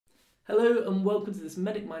Hello and welcome to this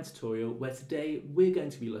Medic Mind tutorial where today we're going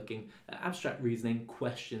to be looking at abstract reasoning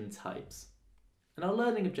question types. And our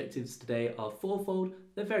learning objectives today are fourfold.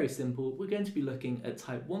 They're very simple. We're going to be looking at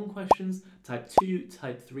type 1 questions, type 2,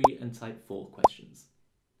 type 3 and type 4 questions.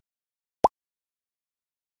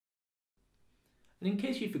 And in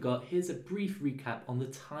case you forgot, here's a brief recap on the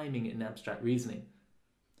timing in abstract reasoning.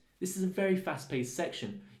 This is a very fast-paced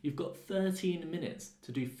section. You've got 13 minutes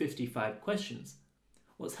to do 55 questions.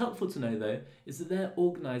 What's helpful to know though is that they're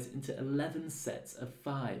organised into 11 sets of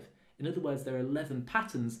 5. In other words, there are 11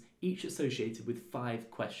 patterns, each associated with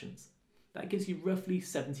 5 questions. That gives you roughly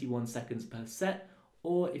 71 seconds per set,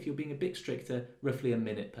 or if you're being a bit stricter, roughly a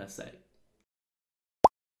minute per set.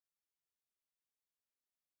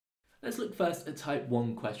 Let's look first at type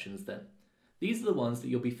 1 questions then. These are the ones that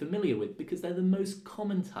you'll be familiar with because they're the most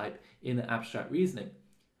common type in abstract reasoning.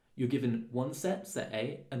 You're given one set, set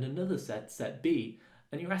A, and another set, set B,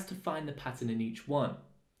 and you're asked to find the pattern in each one.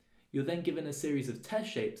 You're then given a series of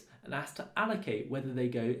test shapes and asked to allocate whether they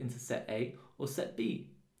go into set A or set B.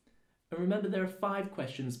 And remember, there are 5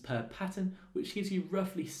 questions per pattern, which gives you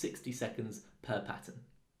roughly 60 seconds per pattern.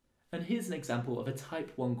 And here's an example of a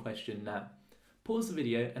type 1 question now. Pause the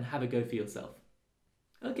video and have a go for yourself.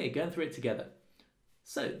 Okay, going through it together.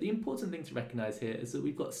 So the important thing to recognise here is that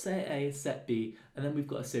we've got set A, set B, and then we've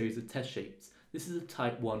got a series of test shapes. This is a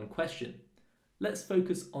type 1 question. Let's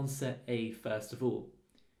focus on set A first of all.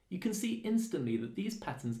 You can see instantly that these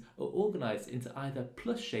patterns are organised into either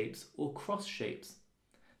plus shapes or cross shapes.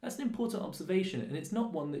 That's an important observation and it's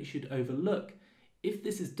not one that you should overlook. If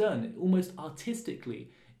this is done almost artistically,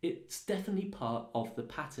 it's definitely part of the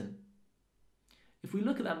pattern. If we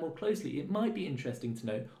look at that more closely, it might be interesting to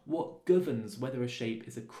know what governs whether a shape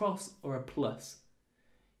is a cross or a plus.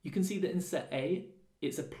 You can see that in set A,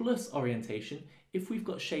 it's a plus orientation if we've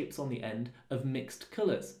got shapes on the end of mixed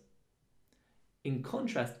colours. In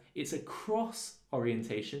contrast, it's a cross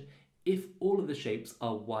orientation if all of the shapes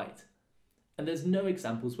are white. And there's no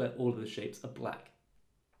examples where all of the shapes are black.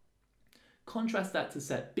 Contrast that to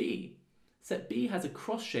set B. Set B has a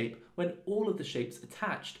cross shape when all of the shapes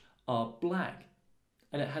attached are black.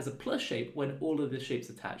 And it has a plus shape when all of the shapes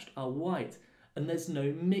attached are white. And there's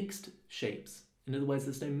no mixed shapes. In other words,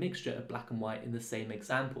 there's no mixture of black and white in the same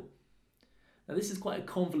example. Now this is quite a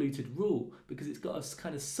convoluted rule because it's got a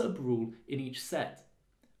kind of sub-rule in each set,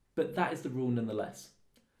 but that is the rule nonetheless.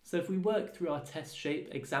 So if we work through our test shape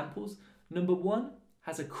examples, number 1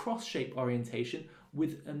 has a cross shape orientation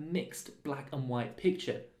with a mixed black and white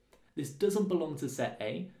picture. This doesn't belong to set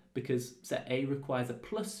A because set A requires a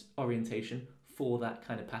plus orientation for that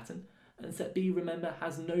kind of pattern, and set B, remember,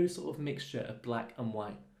 has no sort of mixture of black and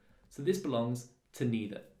white. So this belongs to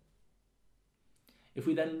neither. If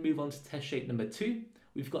we then move on to test shape number 2,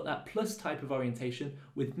 we've got that plus type of orientation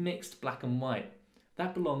with mixed black and white.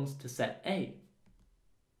 That belongs to set A.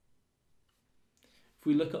 If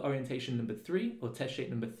we look at orientation number 3, or test shape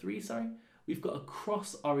number 3, we've got a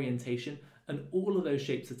cross orientation and all of those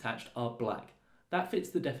shapes attached are black. That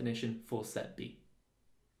fits the definition for set B.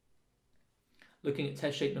 Looking at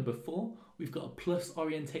test shape number 4, we've got a plus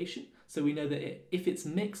orientation, so we know that if it's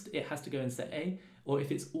mixed, it has to go in set A, or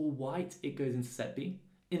if it's all white, it goes into set B.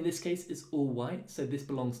 In this case, it's all white, so this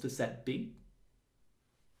belongs to set B.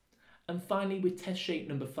 And finally, with test shape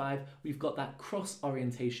number 5, we've got that cross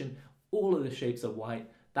orientation. All of the shapes are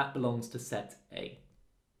white. That belongs to set A.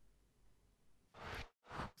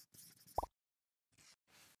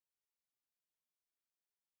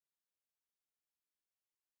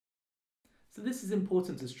 So this is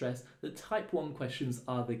important to stress that type 1 questions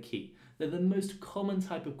are the key. They're the most common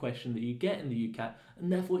type of question that you get in the UCAT,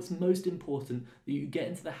 and therefore it's most important that you get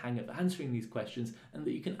into the hang of answering these questions and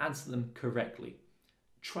that you can answer them correctly.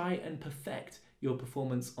 Try and perfect your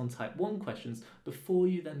performance on type 1 questions before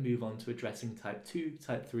you then move on to addressing type 2,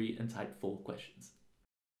 type 3 and type 4 questions.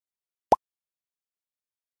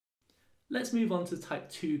 Let's move on to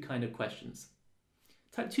type 2 kind of questions.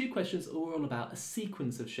 Type 2 questions are all about a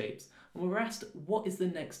sequence of shapes, and we're asked what is the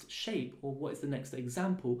next shape or what is the next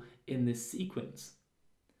example in this sequence.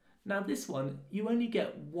 Now this one, you only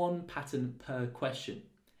get one pattern per question.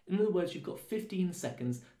 In other words, you've got 15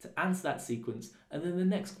 seconds to answer that sequence, and then the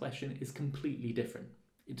next question is completely different.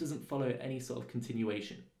 It doesn't follow any sort of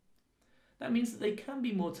continuation. That means that they can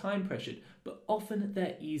be more time pressured, but often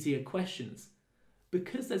they're easier questions.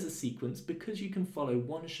 Because there's a sequence, because you can follow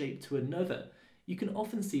one shape to another, you can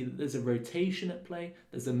often see that there's a rotation at play,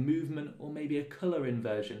 there's a movement, or maybe a colour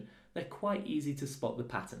inversion. They're quite easy to spot the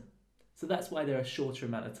pattern. So that's why they're a shorter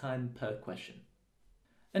amount of time per question.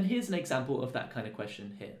 And here's an example of that kind of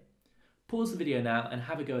question here. Pause the video now and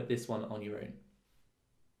have a go at this one on your own.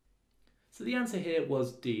 So the answer here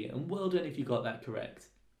was D, and well done if you got that correct.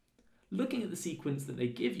 Looking at the sequence that they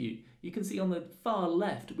give you, you can see on the far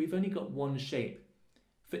left we've only got one shape.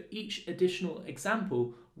 For each additional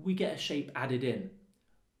example, we get a shape added in.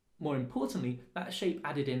 More importantly, that shape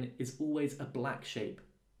added in is always a black shape.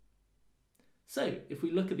 So if we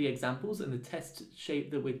look at the examples and the test shape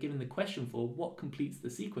that we're given the question for, what completes the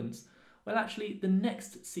sequence? Well, actually, the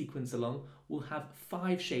next sequence along will have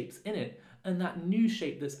 5 shapes in it, and that new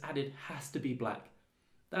shape that's added has to be black.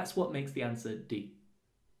 That's what makes the answer D.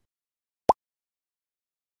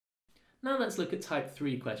 Now let's look at type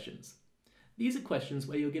 3 questions. These are questions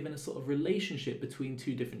where you're given a sort of relationship between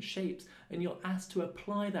two different shapes and you're asked to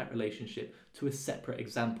apply that relationship to a separate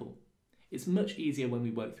example. It's much easier when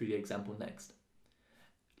we work through the example next.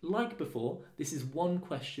 Like before, this is one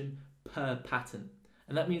question per pattern,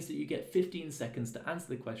 and that means that you get 15 seconds to answer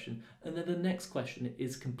the question, and then the next question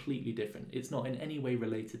is completely different. It's not in any way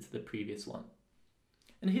related to the previous one.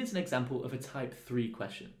 And here's an example of a type 3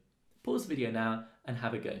 question. Pause the video now and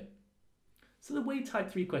have a go. So the way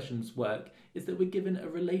type 3 questions work is that we're given a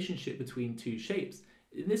relationship between two shapes,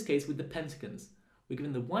 in this case with the pentagons. We're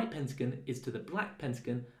given the white pentagon is to the black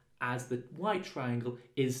pentagon as the white triangle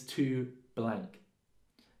is to blank.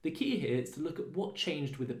 The key here is to look at what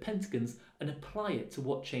changed with the pentagons and apply it to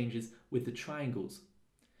what changes with the triangles.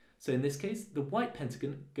 So in this case, the white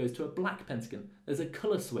pentagon goes to a black pentagon. There's a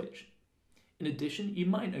colour switch. In addition, you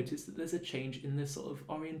might notice that there's a change in the sort of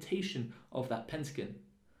orientation of that pentagon.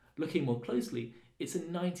 Looking more closely, it's a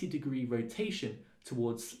 90-degree rotation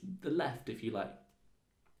towards the left, if you like.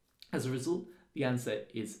 As a result, the answer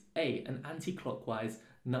is A, an anti-clockwise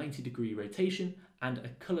 90-degree rotation and a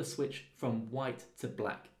colour switch from white to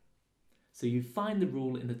black. So you find the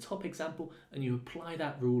rule in the top example and you apply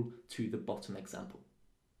that rule to the bottom example.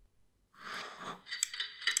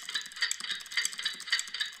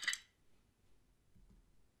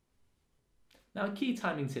 Now, a key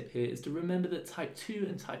timing tip here is to remember that type 2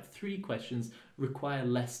 and type 3 questions require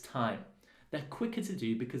less time. They're quicker to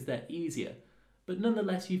do because they're easier, but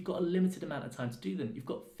nonetheless you've got a limited amount of time to do them. You've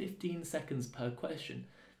got 15 seconds per question.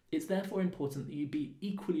 It's therefore important that you be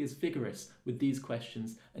equally as vigorous with these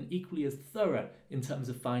questions and equally as thorough in terms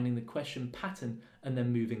of finding the question pattern and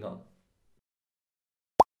then moving on.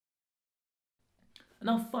 And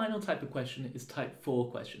our final type of question is type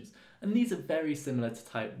 4 questions, and these are very similar to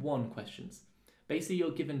type 1 questions. Basically,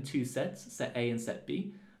 you're given two sets, set A and set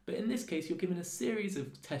B, but in this case, you're given a series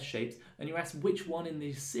of test shapes and you're asked which one in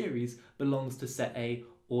this series belongs to set A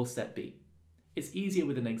or set B. It's easier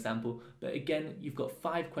with an example, but again, you've got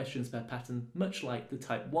 5 questions per pattern, much like the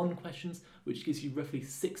type 1 questions, which gives you roughly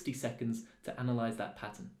 60 seconds to analyse that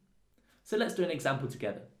pattern. So let's do an example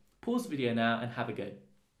together. Pause the video now and have a go.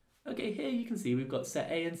 Okay, here you can see we've got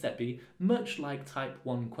set A and set B, much like type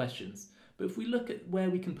 1 questions. But if we look at where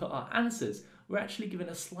we can put our answers, we're actually given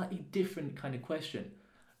a slightly different kind of question.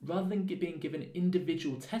 Rather than being given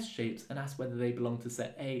individual test shapes and asked whether they belong to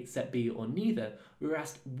set A, set B, or neither, we were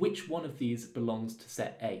asked which one of these belongs to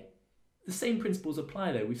set A. The same principles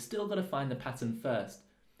apply though, we've still got to find the pattern first.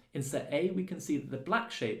 In set A, we can see that the black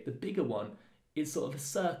shape, the bigger one, is sort of a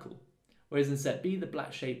circle, whereas in set B, the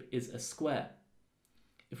black shape is a square.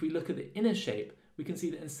 If we look at the inner shape, we can see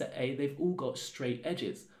that in set A, they've all got straight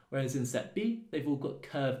edges, whereas in set B, they've all got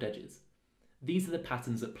curved edges. These are the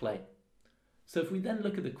patterns at play. So if we then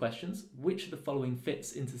look at the questions, which of the following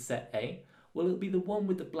fits into set A? Well, it'll be the one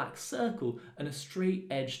with the black circle and a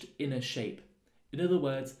straight-edged inner shape. In other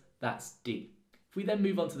words, that's D. If we then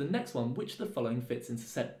move on to the next one, which of the following fits into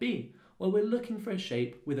set B? Well, we're looking for a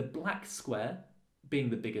shape with a black square,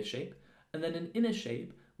 being the bigger shape, and then an inner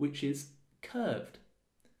shape which is curved.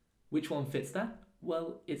 Which one fits that?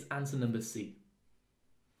 Well, it's answer number C.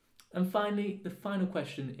 And finally, the final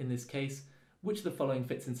question in this case, which of the following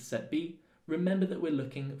fits into set B? Remember that we're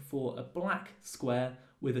looking for a black square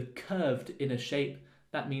with a curved inner shape.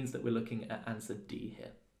 That means that we're looking at answer D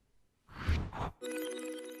here.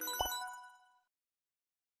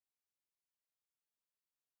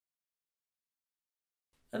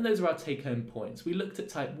 And those are our take-home points. We looked at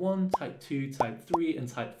type 1, type 2, type 3 and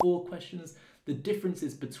type 4 questions, the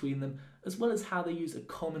differences between them, as well as how they use a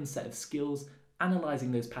common set of skills,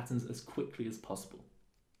 analysing those patterns as quickly as possible.